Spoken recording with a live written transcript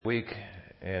Week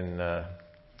in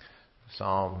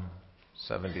Psalm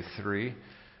 73.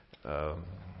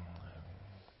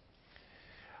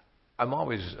 I'm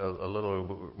always a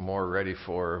little more ready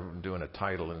for doing a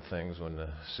title and things when the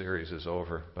series is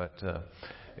over, but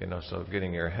so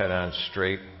getting your head on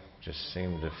straight just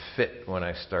seemed to fit when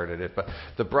I started it. But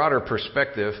the broader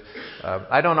perspective,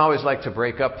 I don't always like to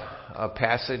break up a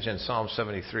passage, and Psalm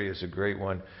 73 is a great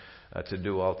one to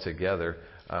do all together.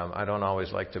 I don't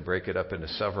always like to break it up into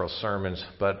several sermons,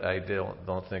 but I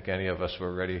don't think any of us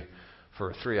were ready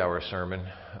for a 3-hour sermon.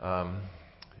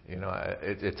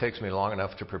 It takes me long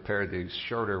enough to prepare these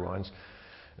shorter ones,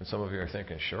 and some of you are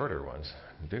thinking, shorter ones?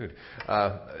 Dude.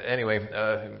 Anyway,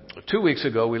 2 weeks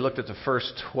ago, we looked at the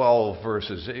first 12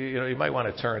 verses. You might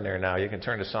want to turn there now. You can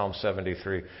turn to Psalm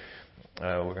 73.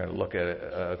 We're going to look at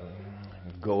it.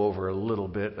 Go over a little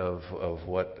bit of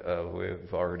what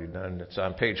we've already done. It's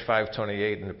on page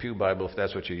 528 in the Pew Bible, if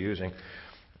that's what you're using.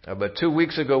 But 2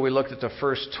 weeks ago, we looked at the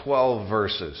first 12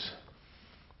 verses.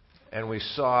 And we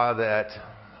saw that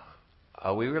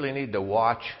we really need to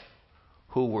watch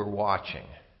who we're watching.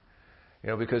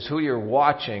 Because who you're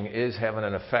watching is having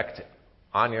an effect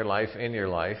on your life, in your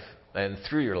life, and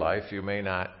through your life. You may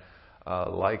not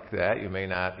like that. You may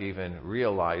not even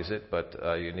realize it, but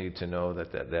you need to know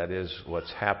that is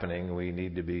what's happening. We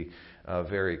need to be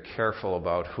very careful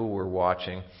about who we're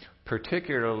watching,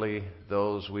 particularly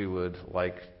those we would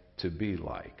like to be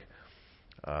like.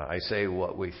 I say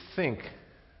what we think,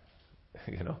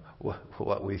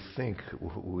 what we think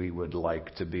we would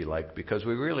like to be like, because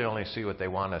we really only see what they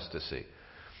want us to see.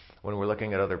 When we're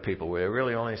looking at other people, we're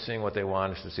really only seeing what they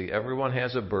want us to see. Everyone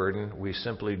has a burden. We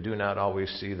simply do not always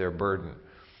see their burden.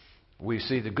 We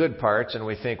see the good parts, and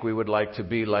we think we would like to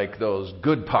be like those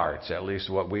good parts, at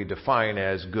least what we define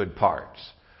as good parts.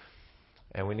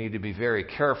 And we need to be very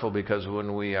careful, because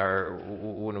when we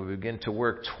begin to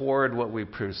work toward what we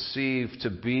perceive to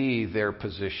be their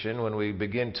position, when we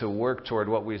begin to work toward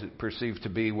what we perceive to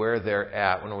be where they're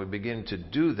at, when we begin to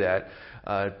do that,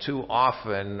 too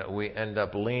often we end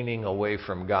up leaning away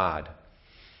from God.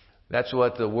 That's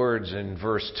what the words in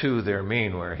verse 2 there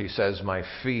mean, where he says, "My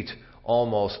feet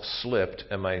almost slipped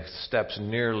and my steps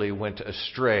nearly went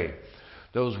astray."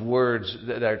 Those words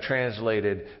that are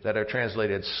translated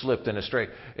slipped and astray.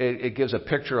 It gives a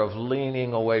picture of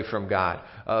leaning away from God.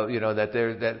 There's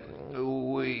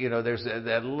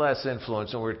that less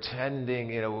influence, and we're tending,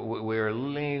 we're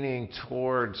leaning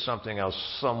towards something else,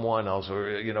 someone else,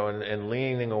 and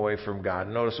leaning away from God.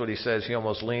 Notice what he says. He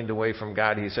almost leaned away from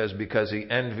God. He says, because he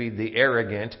envied the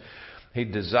arrogant, he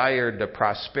desired the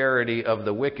prosperity of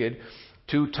the wicked.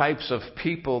 Two types of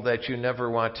people that you never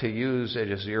want to use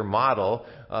as your model,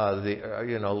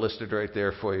 listed right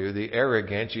there for you. The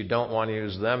arrogant, you don't want to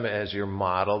use them as your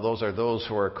model. Those are those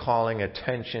who are calling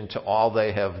attention to all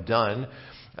they have done,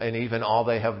 and even all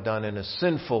they have done in a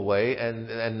sinful way,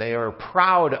 and they are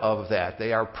proud of that.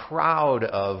 They are proud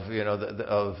of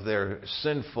of their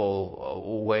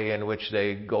sinful way in which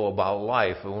they go about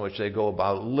life, in which they go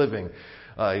about living,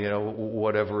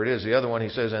 whatever it is. The other one, he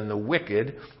says, and the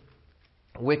wicked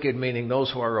meaning those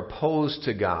who are opposed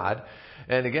to God.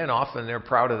 And again, often they're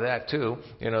proud of that too.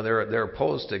 They're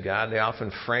opposed to God. They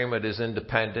often frame it as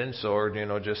independence or,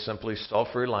 just simply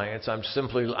self-reliance.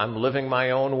 I'm living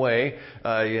my own way,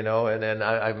 and then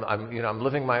I'm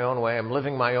living my own way. I'm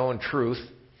living my own truth.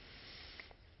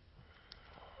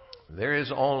 There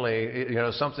is only,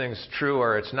 something's true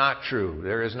or it's not true.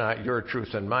 There is not your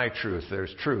truth and my truth.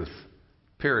 There's truth.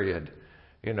 Period.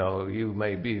 You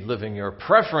may be living your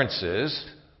preferences,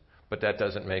 but that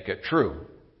doesn't make it true.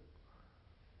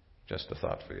 Just a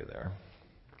thought for you there.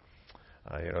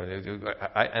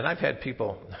 And I've had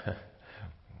people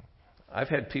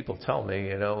tell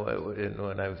me,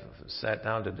 when I've sat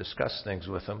down to discuss things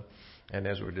with them, and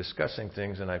as we're discussing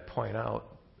things, and I point out,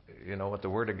 what the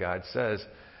Word of God says,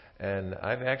 and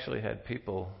I've actually had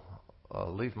people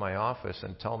leave my office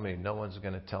and tell me, no one's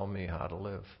going to tell me how to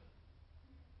live.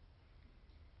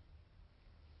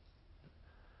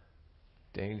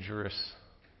 Dangerous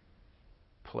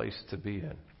place to be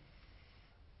in.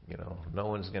 No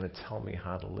one's going to tell me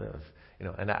how to live.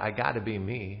 And I got to be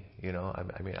me.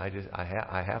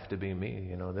 I have to be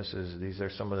me. These are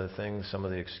some of the things, some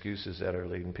of the excuses that are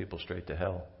leading people straight to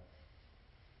hell.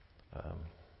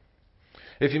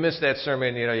 If you missed that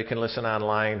sermon, you can listen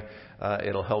online.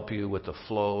 It'll help you with the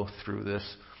flow through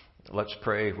this. Let's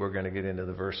pray. We're going to get into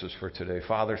the verses for today.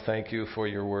 Father, thank you for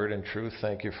your word and truth.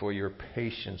 Thank you for your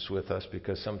patience with us,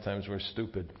 because sometimes we're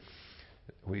stupid.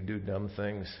 We do dumb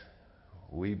things.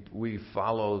 We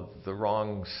follow the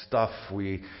wrong stuff.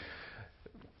 We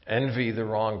envy the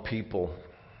wrong people.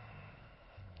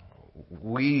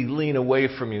 we lean away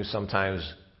from you sometimes.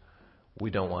 We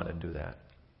don't want to do that.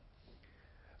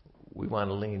 We want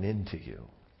to lean into you.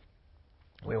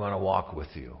 We want to walk with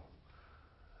you.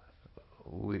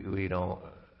 We don't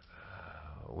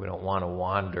want to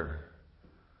wander.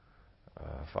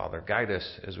 Father, guide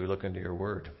us as we look into your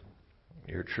word,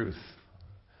 your truth,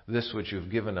 this which you've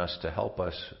given us to help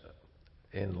us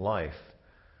in life,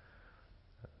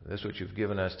 this which you've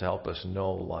given us to help us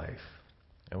know life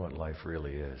and what life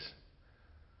really is.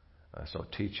 So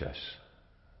teach us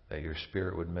that your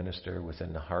Spirit would minister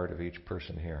within the heart of each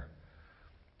person here.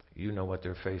 You know what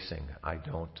they're facing. I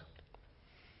don't.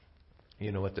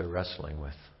 You know what they're wrestling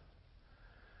with.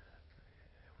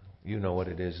 You know what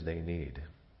it is they need.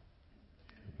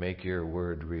 Make your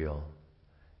word real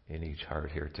in each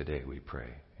heart here today, we pray.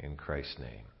 In Christ's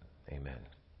name, amen.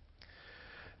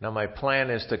 Now my plan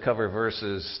is to cover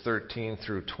verses 13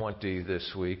 through 20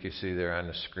 this week. You see there on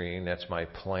the screen. That's my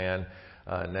plan.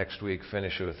 Next week,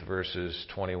 finish with verses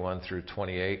 21 through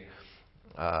 28.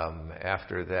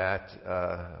 After that,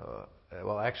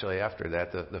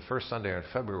 the first Sunday in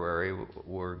February,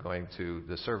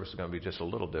 the service is going to be just a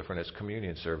little different. It's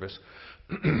communion service.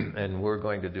 And we're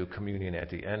going to do communion at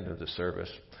the end of the service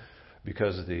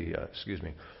because excuse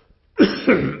me.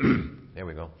 There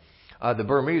we go. The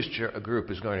Burmese group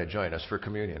is going to join us for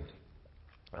communion.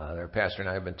 Their pastor and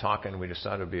I have been talking. We just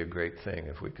thought it would be a great thing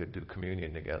if we could do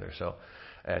communion together. So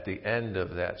at the end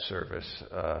of that service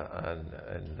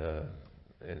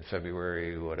in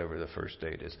February, whatever the first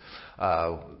date is,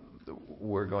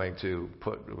 we're going to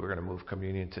move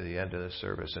communion to the end of the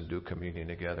service and do communion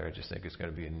together. I just think it's going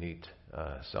to be a neat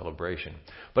celebration.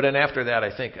 But then after that,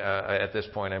 I think at this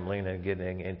point I'm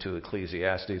getting into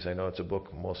Ecclesiastes. I know it's a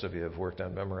book most of you have worked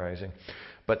on memorizing.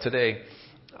 But today,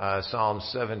 Psalm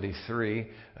 73,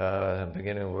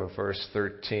 beginning with verse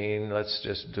 13. Let's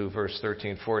just do verse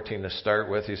 13, 14 to start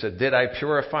with. He said, "Did I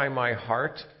purify my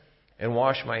heart and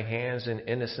wash my hands in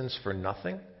innocence for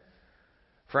nothing?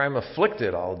 For I am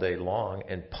afflicted all day long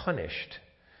and punished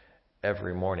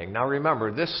every morning." Now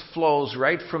remember, this flows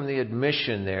right from the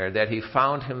admission there that he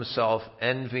found himself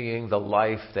envying the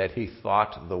life that he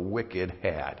thought the wicked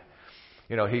had.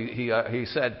 He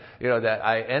said, that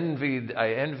I envied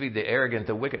the arrogant,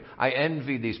 the wicked. I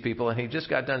envied these people, and he just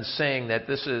got done saying that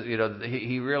this is,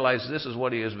 he realized this is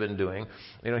what he has been doing.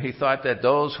 He thought that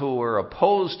those who were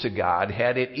opposed to God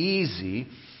had it easy.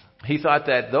 He thought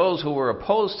that those who were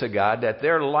opposed to God, that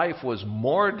their life was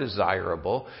more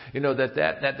desirable,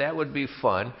 that would be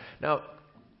fun. Now,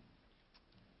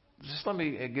 just let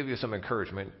me give you some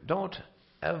encouragement. Don't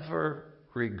ever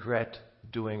regret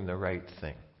doing the right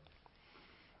thing.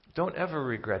 Don't ever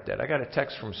regret that. I got a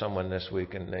text from someone this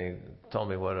week, and they told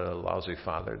me what a lousy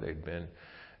father they'd been,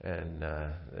 and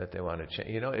that they want to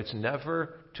change. It's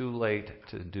never too late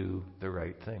to do the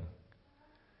right thing.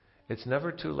 It's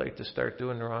never too late to start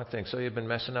doing the wrong thing. So you've been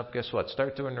messing up, guess what?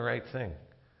 Start doing the right thing.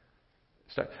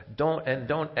 Don't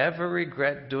ever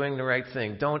regret doing the right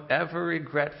thing. Don't ever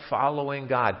regret following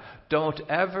God. Don't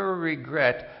ever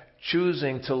regret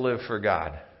choosing to live for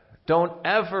God. Don't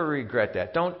ever regret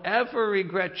that. Don't ever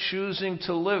regret choosing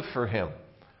to live for Him.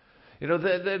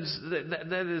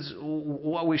 That is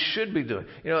what we should be doing.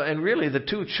 And really the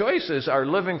two choices are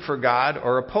living for God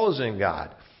or opposing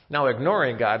God. Now,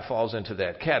 ignoring God falls into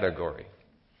that category.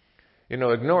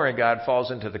 Ignoring God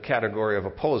falls into the category of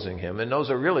opposing Him. And those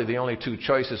are really the only two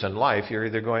choices in life. You're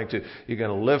either going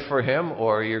to live for Him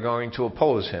or you're going to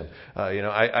oppose Him.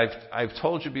 I've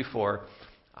told you before,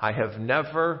 I have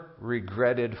never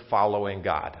regretted following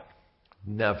God.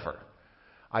 Never.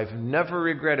 I've never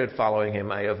regretted following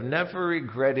Him. I have never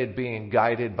regretted being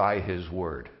guided by His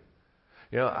Word.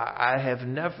 I have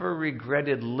never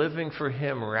regretted living for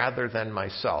Him rather than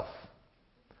myself.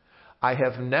 I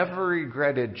have never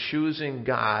regretted choosing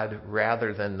God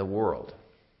rather than the world.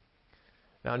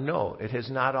 Now, no, it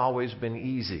has not always been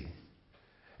easy.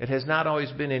 It has not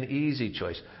always been an easy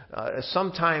choice.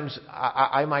 Sometimes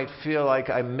I might feel like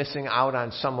I'm missing out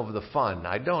on some of the fun.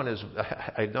 I don't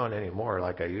anymore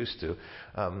like I used to.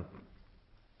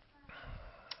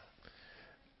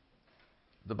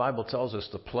 The Bible tells us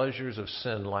the pleasures of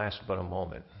sin last but a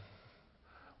moment.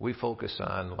 We focus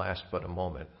on last but a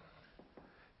moment.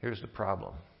 Here's the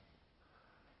problem.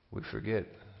 We forget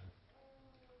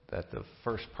that the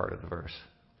first part of the verse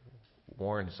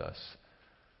warns us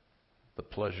the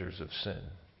pleasures of sin.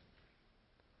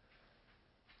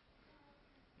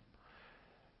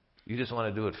 You just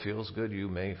want to do what feels good, you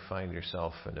may find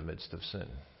yourself in the midst of sin.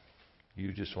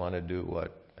 You just want to do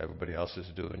what everybody else is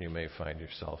doing, you may find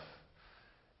yourself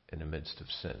in the midst of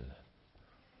sin.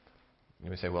 You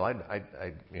may say, well, I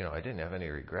didn't have any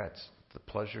regrets. the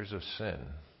pleasures of sin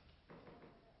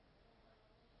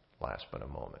last but a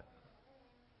moment.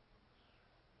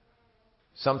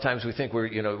 Sometimes we think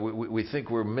we think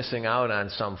we're missing out on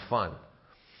some fun.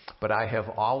 But I have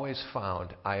always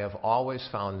found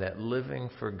that living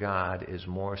for God is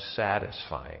more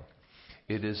satisfying.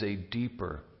 It is a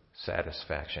deeper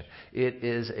satisfaction. It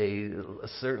is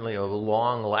certainly a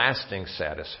long-lasting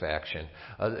satisfaction.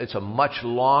 It's a much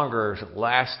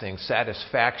longer-lasting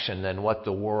satisfaction than what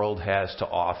the world has to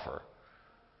offer.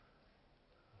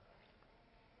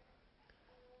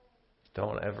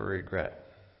 Don't ever regret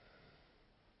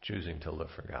choosing to live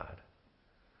for God.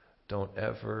 Don't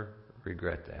ever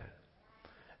regret that.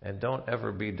 And don't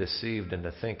ever be deceived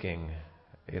into thinking,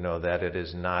 that it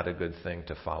is not a good thing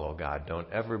to follow God. Don't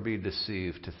ever be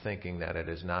deceived to thinking that it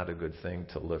is not a good thing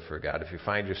to live for God. If you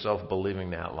find yourself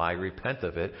believing that lie, repent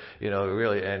of it,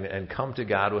 really, and come to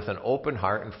God with an open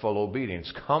heart and full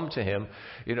obedience. Come to Him,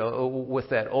 with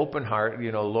that open heart,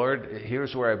 Lord,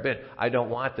 here's where I've been. I don't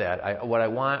want that. What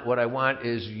I want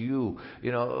is you.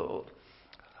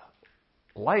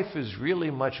 Life is really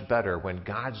much better when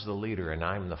God's the leader and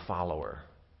I'm the follower.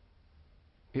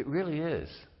 It really is.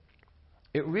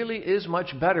 It really is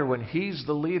much better when He's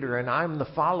the leader and I'm the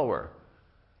follower.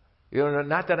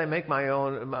 Not that I make my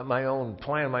own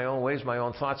plan, my own ways, my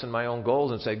own thoughts, and my own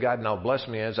goals and say, God, now bless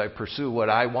me as I pursue what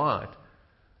I want.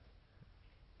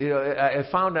 I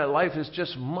found that life is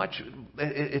just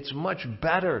it's much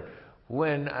better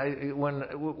when I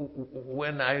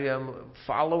am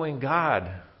following God.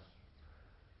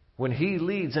 When He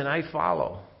leads and I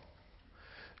follow.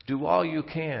 Do all you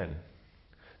can.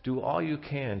 Do all you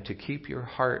can to keep your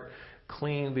heart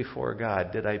clean before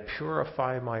God. Did I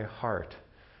purify my heart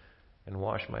and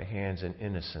wash my hands in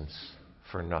innocence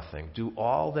for nothing? Do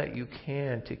all that you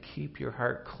can to keep your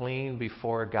heart clean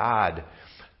before God,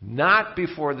 not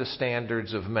before the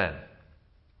standards of men.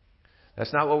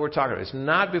 That's not what we're talking about. It's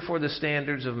not before the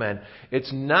standards of men.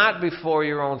 It's not before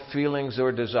your own feelings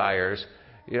or desires.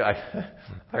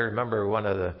 I remember one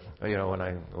of the, when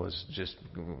I was just,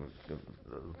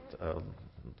 I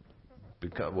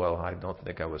don't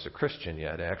think I was a Christian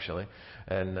yet, actually,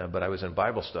 but I was in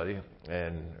Bible study,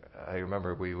 and I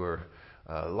remember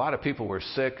a lot of people were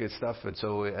sick and stuff, and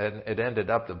so it ended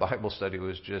up the Bible study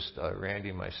was just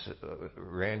Randy, my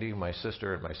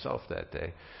sister, and myself that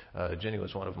day. Jenny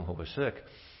was one of them who was sick,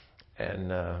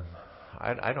 and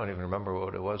I don't even remember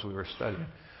what it was we were studying,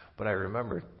 but I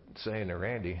remember saying to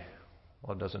Randy,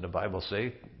 well, doesn't the Bible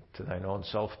say, to thine own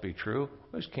self be true?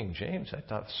 It was King James. I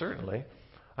thought certainly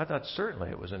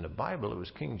it was in the Bible. It was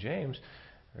King James.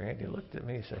 Randy looked at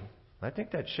me and said, I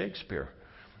think that's Shakespeare.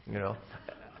 You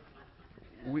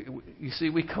see,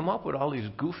 we come up with all these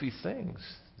goofy things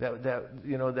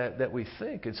that we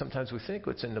think, and sometimes we think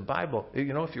what's in the Bible.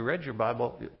 If you read your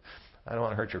Bible, I don't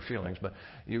want to hurt your feelings, but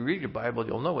you read your Bible,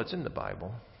 you'll know what's in the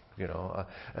Bible. The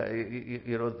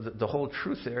whole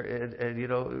truth there, and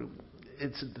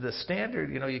it's the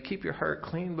standard. You keep your heart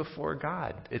clean before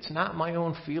God. It's not my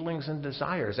own feelings and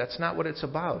desires. That's not what it's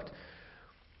about.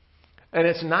 And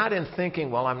it's not in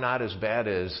thinking, well, I'm not as bad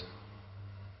as,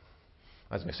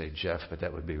 I was going to say Jeff, but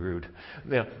that would be rude.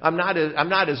 I'm not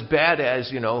as bad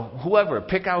as whoever.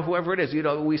 Pick out whoever it is.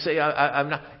 We say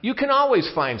I'm not. You can always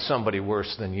find somebody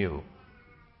worse than you.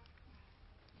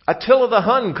 Attila the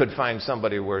Hun could find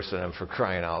somebody worse than him, for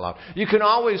crying out loud. You can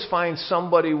always find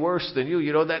somebody worse than you.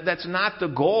 That's not the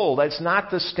goal. That's not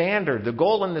the standard. The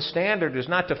goal and the standard is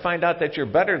not to find out that you're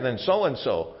better than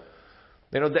so-and-so.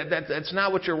 That's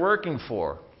not what you're working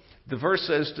for. The verse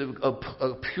says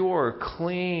a pure,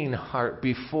 clean heart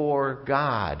before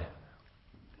God.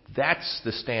 That's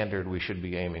the standard we should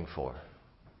be aiming for.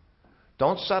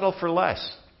 Don't settle for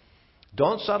less.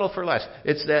 Don't settle for less.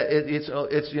 It's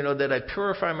that I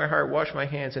purify my heart, wash my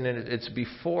hands, and it's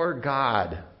before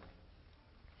God.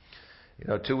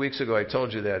 2 weeks ago I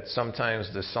told you that sometimes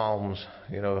the Psalms,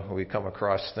 we come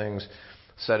across things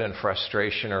set in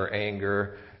frustration or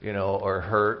anger, or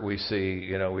hurt. We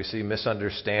see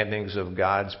misunderstandings of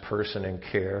God's person and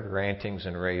care, rantings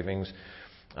and ravings.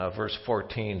 Verse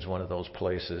 14 is one of those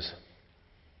places.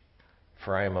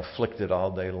 For I am afflicted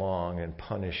all day long and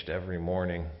punished every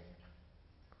morning.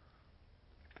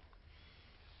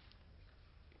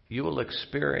 You will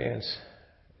experience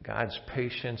God's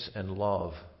patience and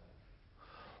love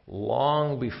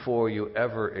long before you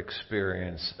ever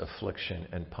experience affliction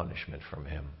and punishment from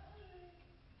Him.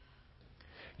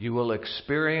 You will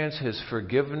experience His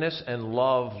forgiveness and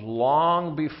love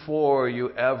long before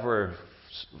you ever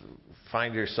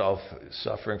find yourself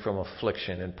suffering from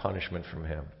affliction and punishment from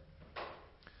Him.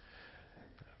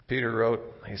 Peter wrote,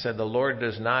 he said, the Lord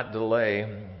does not delay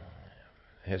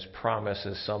His promise,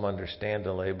 as some understand,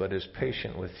 delay, but is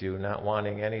patient with you, not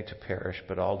wanting any to perish,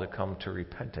 but all to come to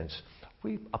repentance.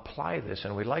 We apply this,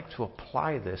 and we like to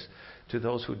apply this to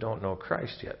those who don't know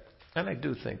Christ yet. And I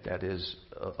do think that is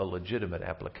a legitimate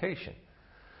application.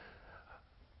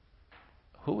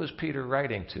 Who is Peter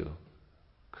writing to?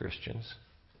 Christians.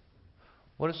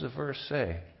 What does the verse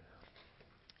say?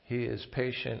 He is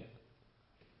patient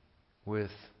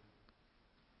with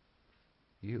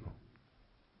you.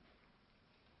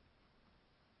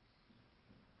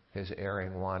 His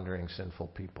erring, wandering, sinful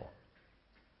people.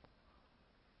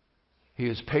 He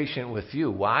is patient with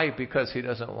you. Why? Because he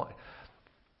doesn't want...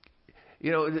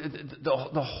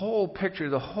 the whole picture,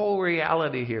 the whole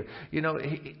reality here,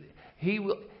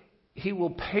 he will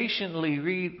patiently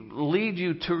lead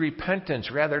you to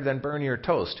repentance rather than burn your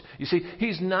toast. You see,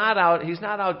 he's not out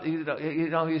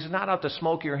to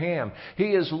smoke your ham. He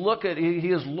is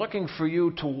looking for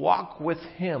you to walk with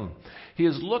him. He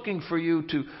is looking for you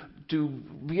to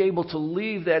be able to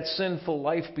leave that sinful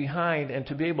life behind and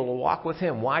to be able to walk with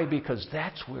him. Why? Because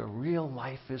that's where real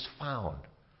life is found.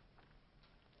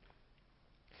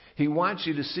 He wants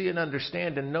you to see and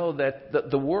understand and know that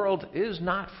the world is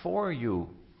not for you.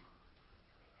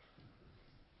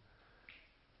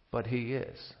 But he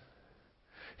is.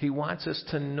 He wants us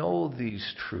to know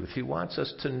these truths. He wants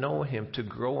us to know him, to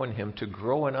grow in him, to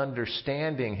grow in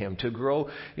understanding him, to grow,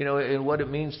 in what it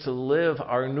means to live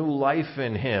our new life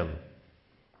in him.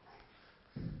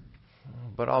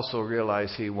 But also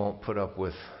realize he won't put up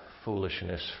with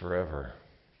foolishness forever.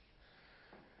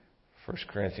 1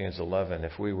 Corinthians 11,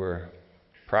 if we were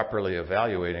properly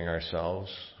evaluating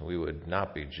ourselves, we would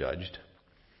not be judged.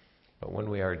 But when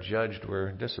we are judged,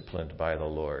 we're disciplined by the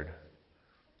Lord.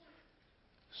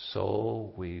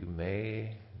 So we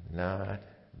may not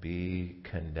be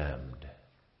condemned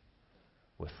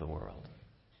with the world.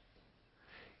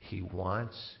 He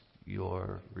wants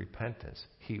your repentance.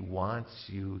 He wants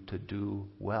you to do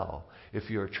well. If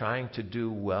you're trying to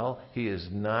do well, he is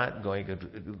not going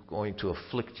to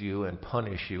afflict you and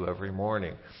punish you every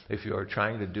morning. If you are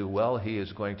trying to do well, he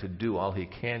is going to do all he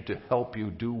can to help you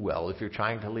do well. If you're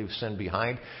trying to leave sin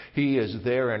behind, he is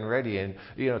there and ready and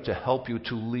to help you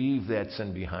to leave that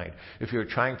sin behind. If you're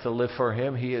trying to live for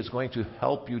him, he is going to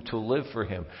help you to live for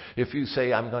him. If you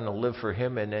say, I'm going to live for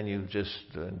him, and then you just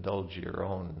indulge your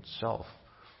own self.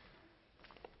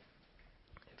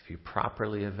 If you're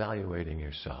properly evaluating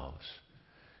yourselves,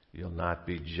 you'll not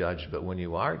be judged. But when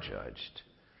you are judged,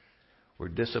 we're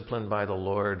disciplined by the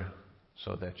Lord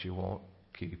so that you won't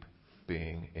keep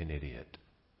being an idiot.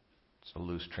 It's a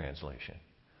loose translation.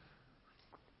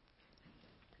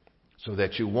 So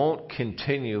that you won't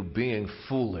continue being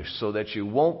foolish, so that you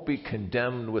won't be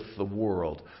condemned with the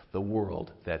world,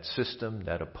 that system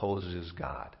that opposes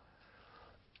God.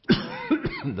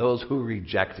 Those who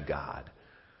reject God.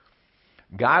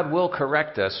 God will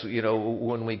correct us,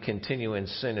 when we continue in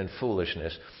sin and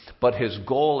foolishness. But his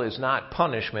goal is not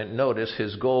punishment. Notice,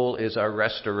 his goal is our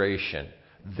restoration.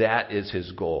 That is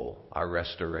his goal, our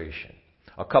restoration.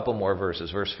 A couple more verses.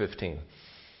 Verse 15.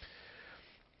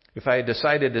 If I had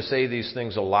decided to say these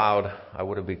things aloud, I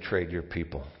would have betrayed your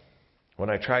people. When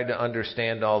I tried to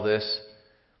understand all this,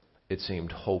 it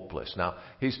seemed hopeless. Now,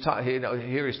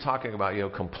 here he's talking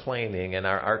about, complaining, and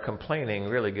our complaining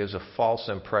really gives a false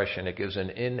impression. It gives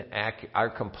our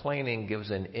complaining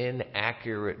gives an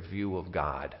inaccurate view of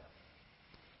God.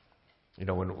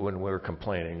 When we're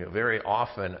complaining, very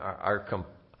often our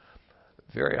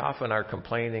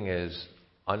complaining is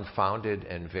unfounded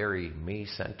and very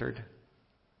me-centered.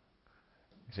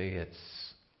 See, it's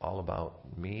all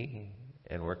about me,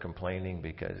 and we're complaining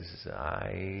because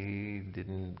I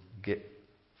didn't get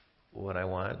what I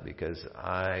want, because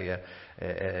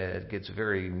it gets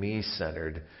very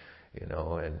me-centered,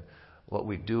 and what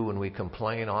we do when we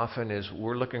complain often is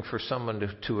we're looking for someone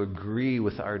to agree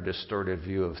with our distorted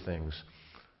view of things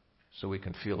so we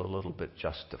can feel a little bit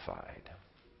justified.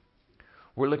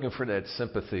 We're looking for that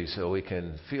sympathy so we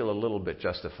can feel a little bit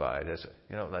justified. As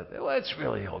it's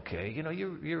really okay.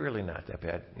 You're really not that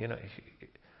bad.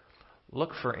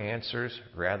 Look for answers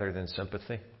rather than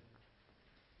sympathy.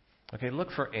 Okay,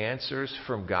 look for answers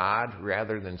from God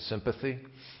rather than sympathy.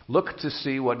 Look to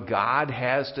see what God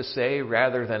has to say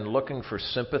rather than looking for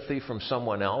sympathy from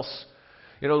someone else.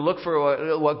 Look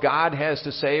for what God has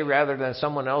to say rather than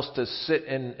someone else to sit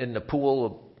in the pool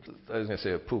of, I was going to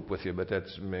say a poop with you, but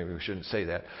maybe we shouldn't say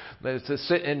that. But to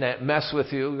sit in that mess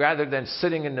with you rather than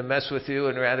sitting in the mess with you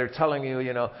and rather telling you,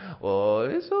 well,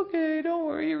 it's okay, don't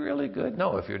worry, you're really good.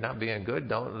 No, if you're not being good,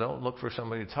 don't look for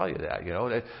somebody to tell you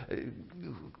that.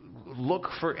 Look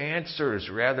for answers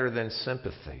rather than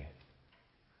sympathy.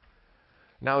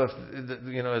 Now, if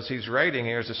as he's writing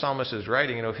here, as the psalmist is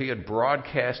writing, if he had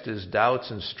broadcast his doubts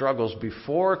and struggles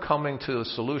before coming to a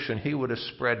solution, he would have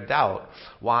spread doubt.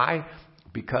 Why?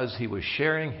 Because he was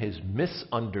sharing his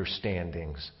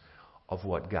misunderstandings of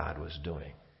what God was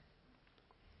doing.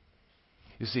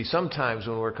 You see, sometimes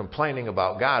when we're complaining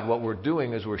about God, what we're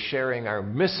doing is we're sharing our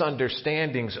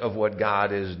misunderstandings of what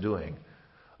God is doing,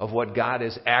 of what God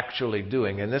is actually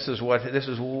doing. And this is what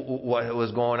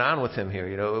was going on with him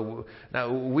here.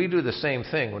 Now we do the same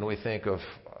thing when we think of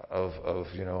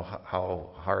how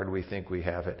hard we think we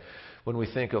have it. When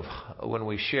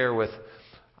we share with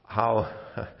how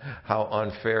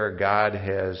unfair God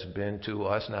has been to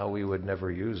us. Now, we would never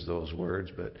use those words,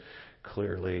 but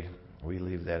clearly we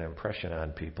leave that impression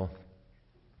on people.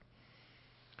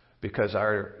 Because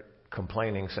our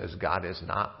complaining says God is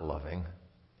not loving.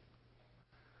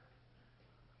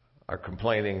 Our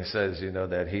complaining says,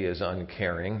 that He is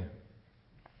uncaring.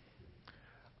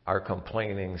 Our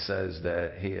complaining says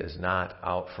that He is not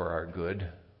out for our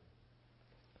good.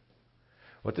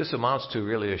 What this amounts to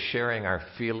really is sharing our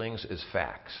feelings as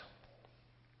facts.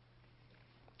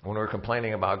 When we're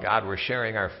complaining about God, we're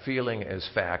sharing our feeling as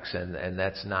facts, and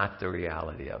that's not the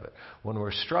reality of it. When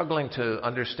we're struggling to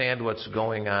understand what's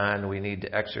going on, we need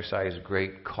to exercise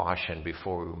great caution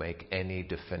before we make any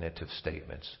definitive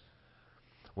statements.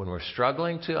 When we're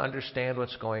struggling to understand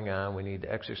what's going on, we need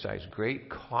to exercise great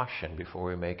caution before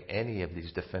we make any of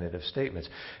these definitive statements.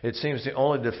 It seems the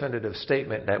only definitive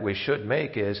statement that we should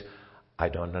make is, I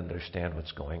don't understand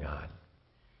what's going on.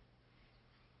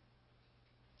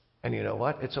 And you know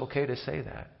what? It's okay to say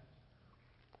that.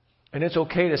 And it's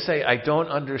okay to say, I don't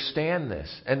understand this.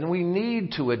 And we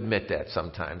need to admit that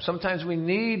sometimes. Sometimes we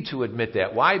need to admit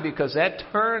that. Why? Because that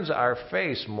turns our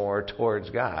face more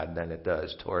towards God than it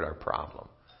does toward our problem.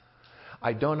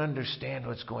 I don't understand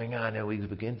what's going on. And we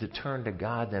begin to turn to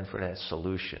God then for that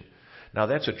solution. Now,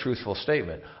 that's a truthful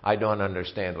statement. I don't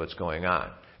understand what's going on.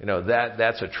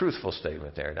 That's a truthful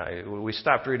statement there. Now, we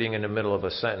stopped reading in the middle of a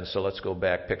sentence, so let's go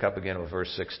back, pick up again with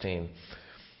verse 16.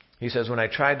 He says, when I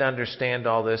tried to understand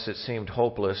all this, it seemed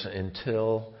hopeless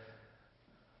until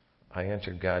I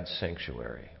entered God's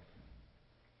sanctuary.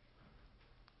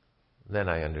 Then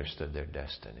I understood their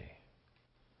destiny.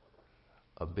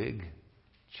 A big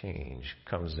change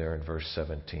comes there in verse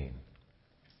 17.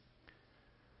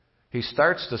 He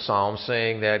starts the psalm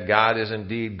saying that God is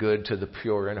indeed good to the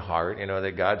pure in heart.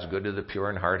 That God's good to the pure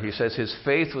in heart. He says his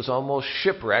faith was almost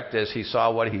shipwrecked as he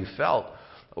saw what he felt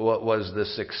what was the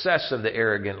success of the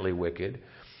arrogantly wicked.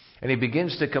 And he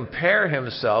begins to compare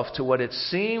himself to what it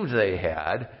seemed they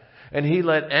had. And he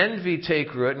let envy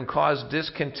take root and cause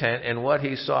discontent in what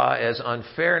he saw as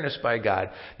unfairness by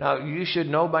God. Now, you should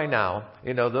know by now,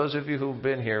 those of you who've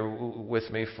been here with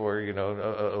me for,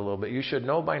 a little bit, you should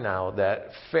know by now that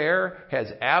fair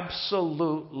has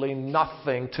absolutely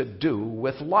nothing to do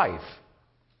with life.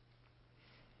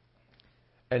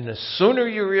 And the sooner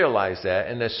you realize that,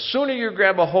 and the sooner you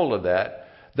grab a hold of that,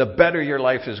 the better your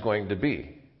life is going to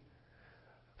be.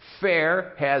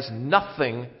 Fair has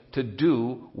nothing to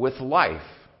do with life.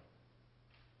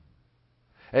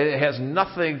 It has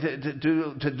nothing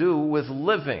to do with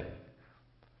living.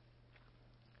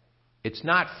 It's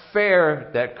not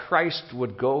fair that Christ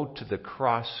would go to the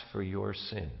cross for your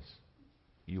sins.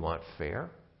 You want fair?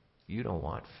 You don't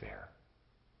want fair.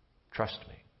 Trust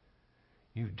me.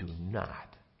 You do not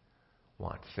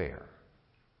want fair.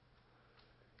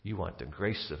 You want the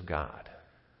grace of God.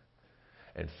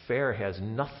 And fair has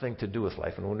nothing to do with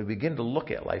life. And when we begin to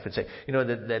look at life and say,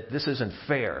 that this isn't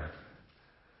fair,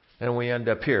 then we end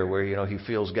up here where, he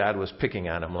feels God was picking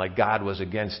on him, like God was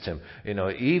against him.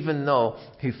 Even though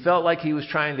he felt like he was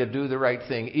trying to do the right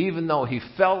thing, even though he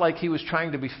felt like he was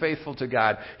trying to be faithful to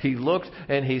God, he looked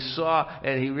and he saw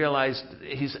and he realized,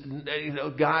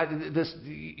 God,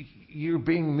 you're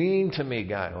being mean to me,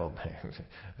 God. Oh,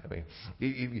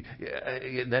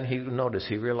 then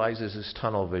he realizes his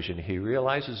tunnel vision. He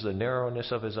realizes the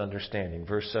narrowness of his understanding.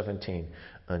 Verse 17,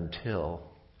 until...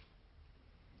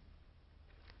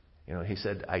 he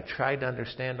said, I tried to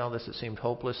understand all this. It seemed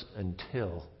hopeless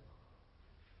until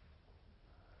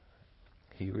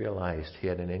he realized he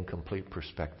had an incomplete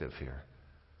perspective here.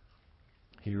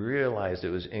 He realized it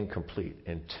was incomplete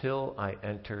until I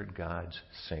entered God's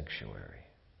sanctuary.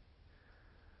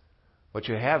 What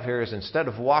you have here is instead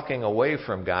of walking away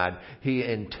from God, he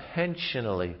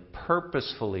intentionally,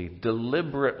 purposefully,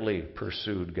 deliberately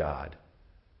pursued God.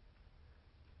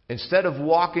 Instead of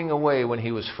walking away when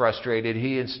he was frustrated,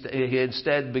 he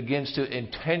instead begins to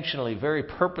intentionally, very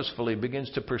purposefully begins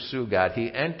to pursue God.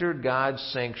 He entered God's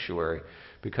sanctuary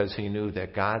because he knew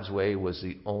that God's way was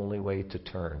the only way to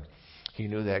turn. He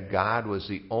knew that God was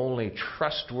the only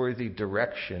trustworthy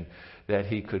direction that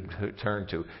he could turn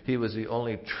to. He was the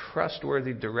only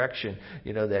trustworthy direction,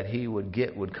 that he would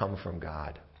get would come from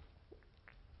God.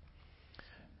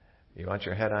 You want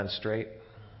your head on straight?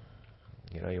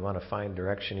 You want to find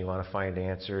direction. You want to find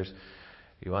answers.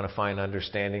 You want to find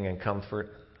understanding and comfort.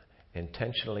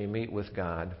 Intentionally meet with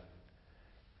God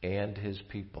and His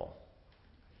people.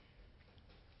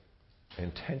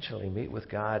 Intentionally meet with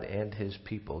God and His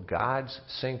people. God's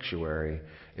sanctuary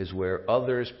is where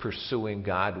others pursuing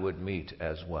God would meet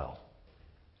as well.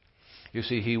 You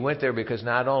see, he went there because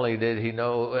not only did he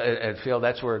know and feel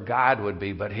that's where God would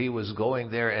be, but he was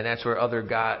going there, and that's where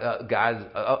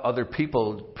other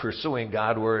people pursuing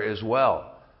God were as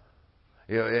well.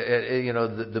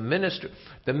 The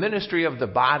ministry of the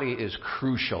body is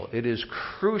crucial. It is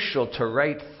crucial to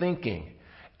right thinking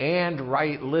and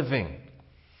right living.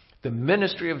 The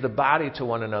ministry of the body to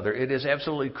one another, it is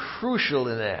absolutely crucial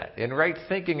in that, in right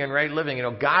thinking and right living.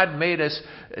 God made us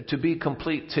to be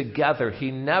complete together. He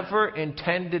never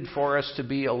intended for us to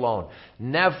be alone.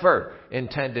 Never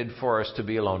intended for us to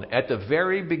be alone. At the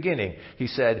very beginning, He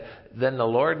said, then the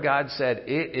Lord God said,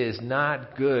 it is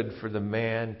not good for the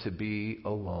man to be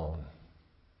alone.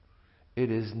 It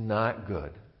is not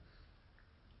good.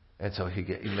 And so he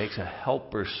makes a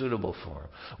helper suitable for him.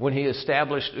 When he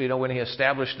established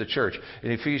the church,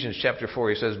 in Ephesians chapter 4,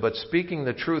 he says, but speaking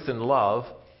the truth in love,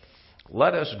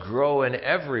 let us grow in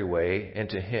every way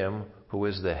into Him who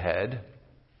is the head.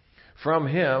 From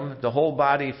Him, the whole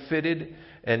body fitted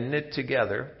and knit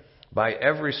together by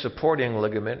every supporting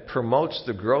ligament promotes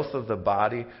the growth of the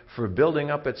body for building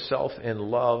up itself in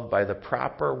love by the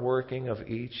proper working of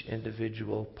each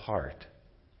individual part.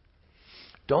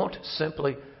 Don't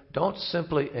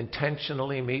simply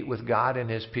intentionally meet with God and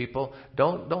His people.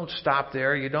 Don't stop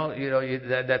there.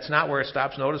 That's not where it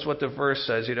stops. Notice what the verse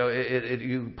says.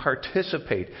 You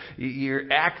participate. You're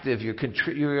active.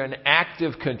 You're an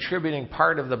active contributing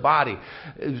part of the body.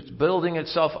 It's building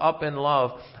itself up in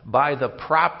love by the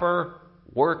proper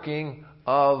working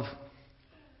of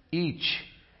each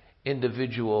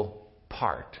individual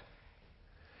part.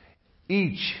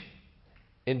 Each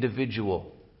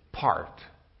individual part.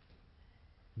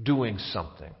 Doing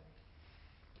something.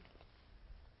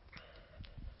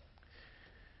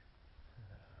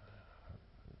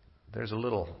 There's a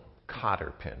little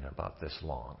cotter pin about this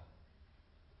long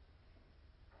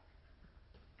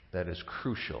that is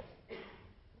crucial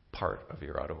part of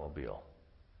your automobile.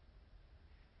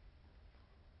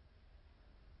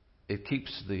 It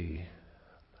keeps the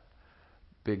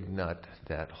big nut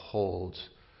that holds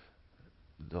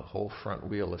the whole front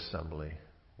wheel assembly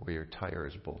where your tire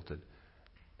is bolted.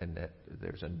 And that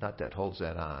there's a nut that holds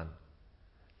that on.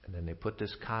 And then they put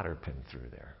this cotter pin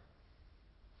through there.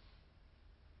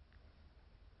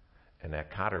 And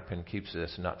that cotter pin keeps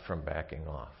this nut from backing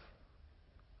off.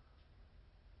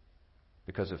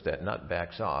 Because if that nut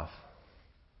backs off,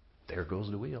 there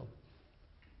goes the wheel.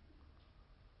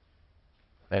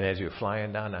 And as you're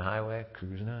flying down the highway,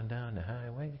 cruising on down the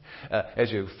highway, as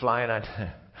you're flying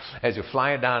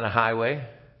down the highway,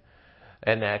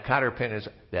 and that cotter pin is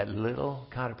that little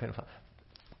cotter pin,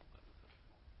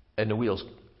 and the wheels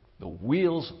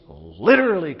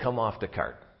literally come off the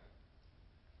cart.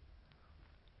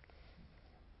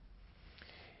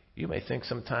 You may think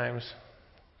sometimes,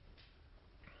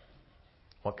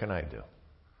 what can I do?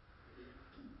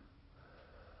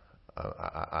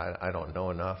 I don't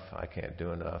know enough. I can't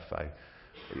do enough.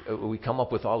 We come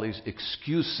up with all these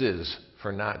excuses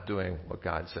for not doing what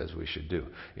God says we should do.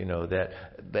 That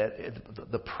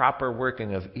the proper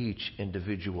working of each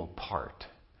individual part.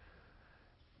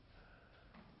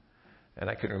 And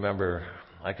I can remember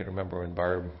when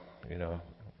Barb,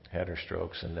 had her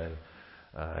strokes, and then,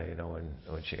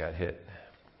 when she got hit,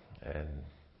 and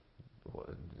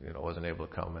wasn't able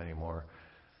to come anymore.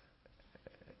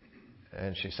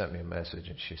 And she sent me a message,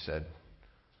 and she said,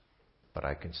 "But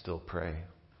I can still pray."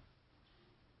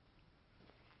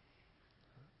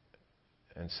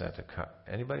 And sent a card.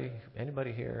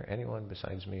 Anybody here, anyone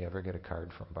besides me, ever get a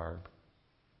card from Barb?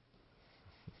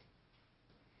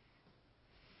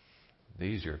 The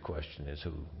easier question is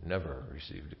who never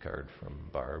received a card from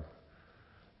Barb.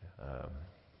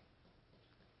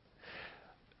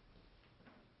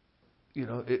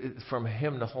 From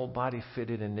Him, the whole body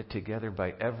fitted and knit together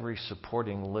by every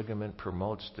supporting ligament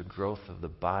promotes the growth of the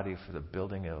body for the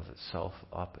building of itself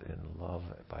up in love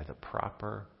by the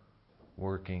proper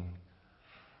working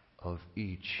of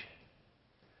each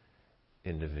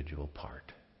individual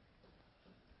part.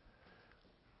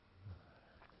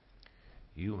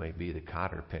 You may be the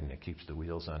cotter pin that keeps the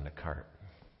wheels on the cart.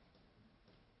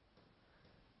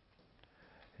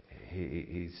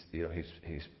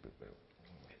 he's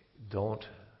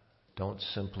don't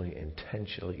simply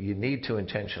intentionally. You need to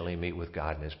intentionally meet with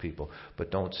God and His people,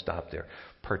 but don't stop there.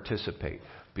 Participate.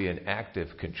 Be an active,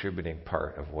 contributing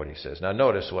part of what He says. Now,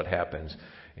 notice what happens.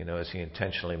 As He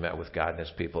intentionally met with God and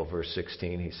His people. Verse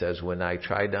 16, He says, "When I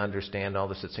tried to understand all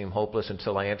this, it seemed hopeless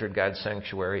until I entered God's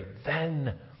sanctuary.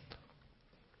 Then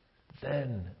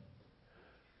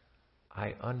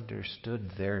I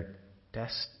understood their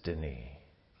destiny."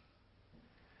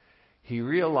 He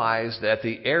realized that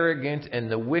the arrogant and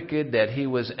the wicked that he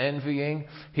was envying,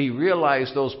 he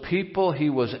realized those people he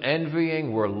was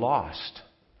envying were lost.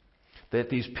 That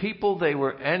these people they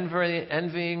were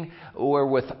envying were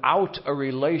without a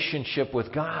relationship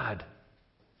with God.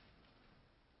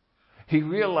 He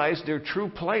realized their true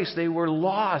place. They were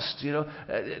lost.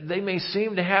 They may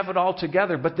seem to have it all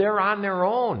together, but they're on their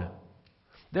own.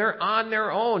 They're on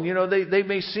their own. They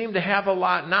may seem to have a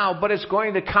lot now, but it's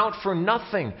going to count for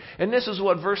nothing. And this is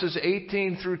what verses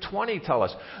 18 through 20 tell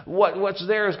us. What's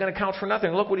there is going to count for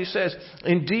nothing. Look what he says.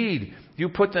 "Indeed, you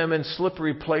put them in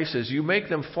slippery places. You make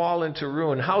them fall into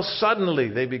ruin. How suddenly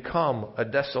they become a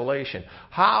desolation."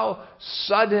 How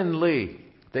suddenly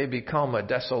they become a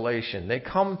desolation. They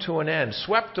come to an end,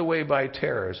 swept away by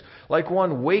terrors, like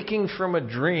one waking from a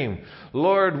dream.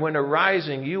 Lord, when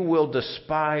arising, you will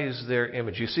despise their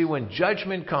image. You see, when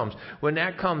judgment comes, when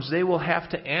that comes, they will have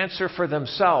to answer for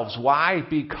themselves. Why?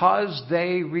 Because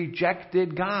they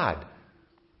rejected God.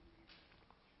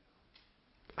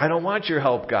 I don't want your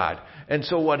help, God. And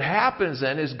so what happens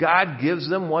then is God gives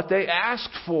them what they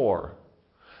asked for.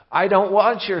 I don't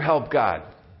want your help, God.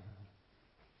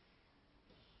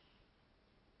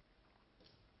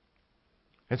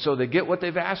 And so they get what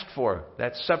they've asked for,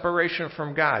 that separation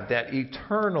from God, that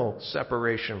eternal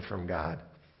separation from God.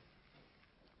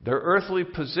 Their earthly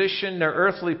position, their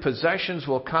earthly possessions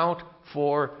will count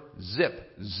for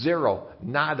zip, zero,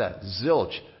 nada,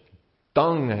 zilch.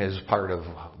 Dung is part of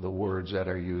the words that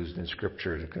are used in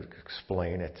Scripture to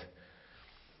explain it.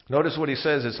 Notice what he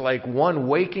says. It's like one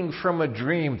waking from a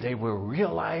dream. They will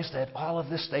realize that all of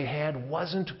this they had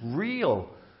wasn't real.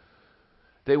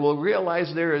 They will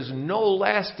realize there is no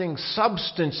lasting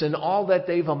substance in all that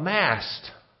they've amassed.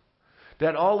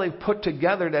 That all they've put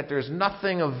together, that there's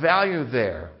nothing of value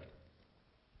there.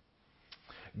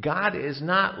 God is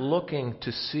not looking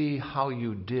to see how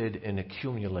you did in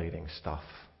accumulating stuff.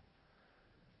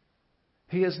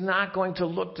 He is not going to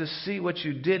look to see what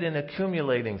you did in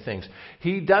accumulating things.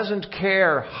 He doesn't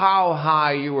care how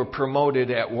high you were promoted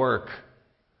at work.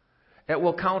 It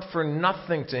will count for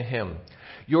nothing to Him.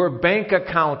 Your bank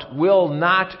account will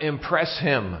not impress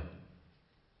Him.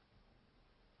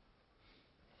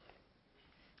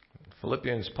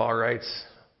 Philippians, Paul writes,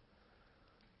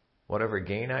 "Whatever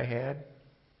gain I had,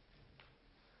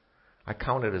 I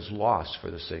count it as loss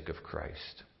for the sake of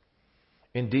Christ.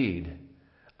 Indeed,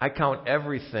 I count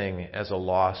everything as a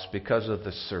loss because of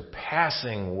the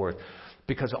surpassing worth."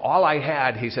 Because all I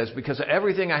had, he says, because of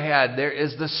everything I had, there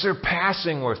is the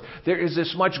surpassing worth. There is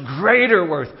this much greater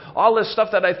worth. All this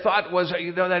stuff that I thought was,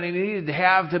 that I needed to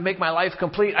have to make my life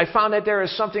complete, I found that there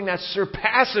is something that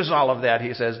surpasses all of that,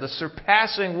 he says. The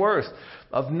surpassing worth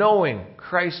of knowing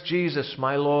Christ Jesus,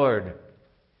 my Lord.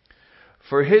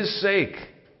 For His sake,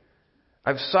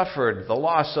 I've suffered the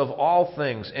loss of all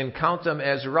things and count them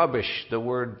as rubbish. The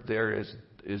word there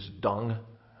is dung.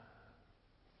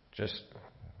 Just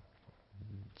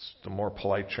the more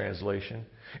polite translation.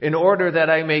 In order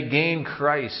that I may gain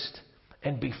Christ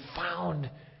and be found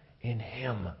in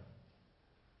Him.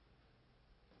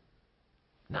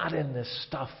 Not in this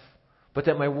stuff. But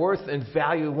that my worth and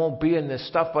value won't be in this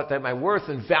stuff. But that my worth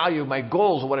and value, my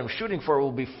goals, what I'm shooting for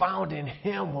will be found in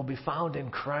Him. Will be found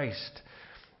in Christ.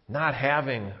 Not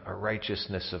having a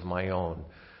righteousness of my own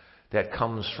that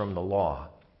comes from the law.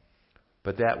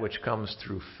 But that which comes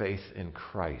through faith in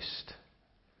Christ.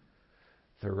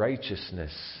 The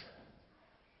righteousness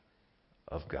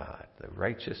of God, the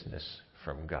righteousness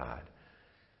from God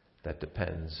that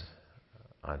depends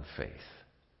on faith.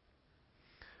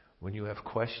 When you have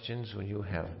questions, when you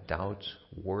have doubts,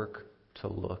 work to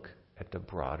look at the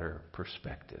broader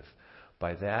perspective.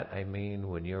 By that I mean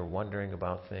when you're wondering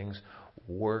about things,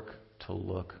 work to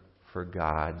look for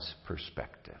God's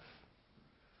perspective.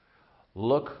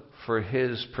 Look for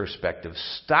His perspective.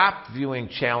 Stop viewing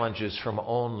challenges from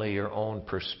only your own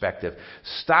perspective.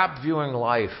 Stop viewing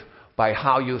life by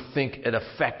how you think it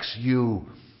affects you.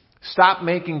 Stop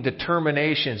making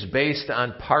determinations based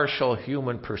on partial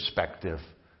human perspective.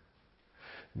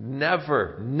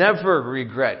 Never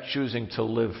regret choosing to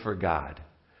live for God.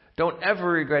 Don't ever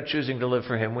regret choosing to live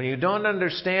for Him. When you don't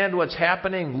understand what's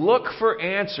happening, look for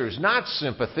answers, not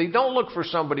sympathy. Don't look for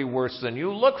somebody worse than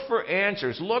you. Look for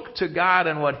answers. Look to God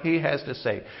and what He has to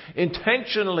say.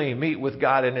 Intentionally meet with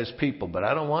God and His people, but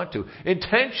I don't want to.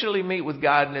 Intentionally meet with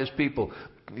God and His people.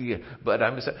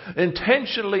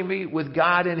 Intentionally meet with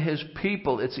God and His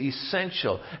people. It's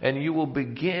essential. And you will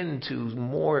begin to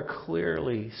more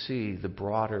clearly see the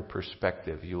broader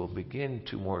perspective. You will begin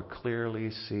to more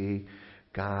clearly see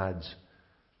God's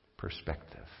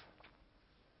perspective.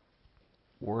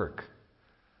 Work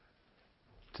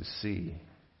to see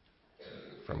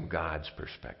from God's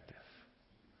perspective.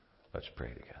 Let's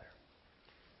pray together.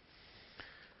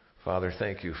 Father,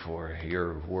 thank you for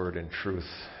your word and truth,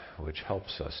 which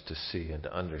helps us to see and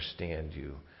to understand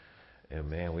you. And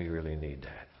man, we really need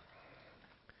that.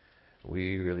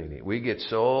 We get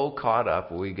so caught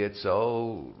up, we get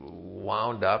so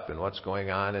wound up in what's going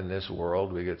on in this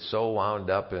world. We get so wound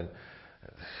up in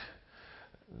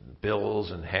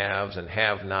bills and haves and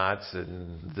have-nots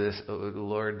and this.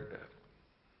 Lord,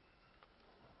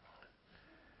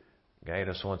 guide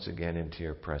us once again into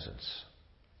your presence.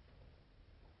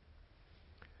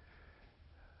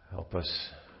 Help us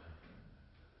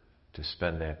to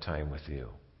spend that time with you.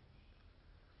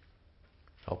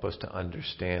 Help us to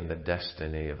understand the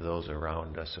destiny of those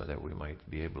around us so that we might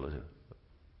be able to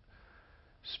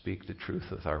speak the truth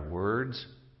with our words,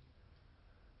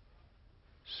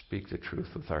 speak the truth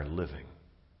with our living.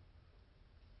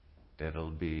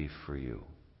 That'll be for you.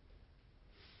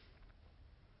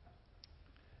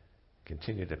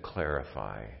 Continue to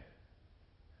clarify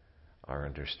our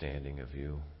understanding of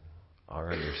you,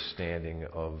 our understanding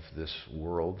of this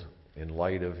world in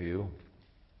light of you.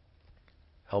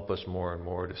 Help us more and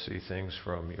more to see things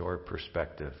from your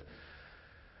perspective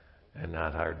and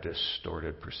not our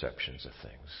distorted perceptions of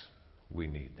things. We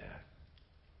need that.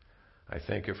 I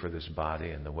thank you for this body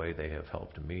and the way they have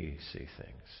helped me see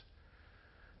things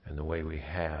and the way we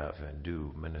have and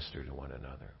do minister to one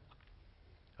another.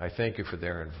 I thank you for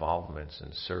their involvements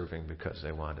in serving because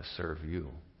they want to serve you,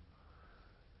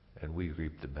 and we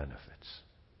reap the benefits.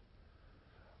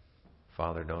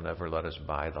 Father, don't ever let us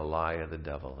buy the lie of the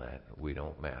devil that we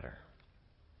don't matter.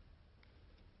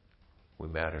 We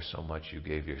matter so much you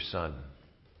gave your Son.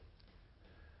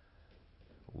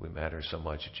 We matter so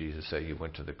much, Jesus said, you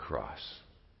went to the cross.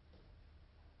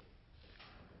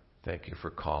 Thank you for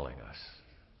calling us.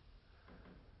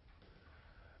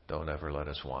 Don't ever let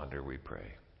us wander, we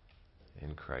pray.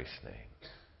 In Christ's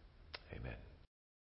name, amen.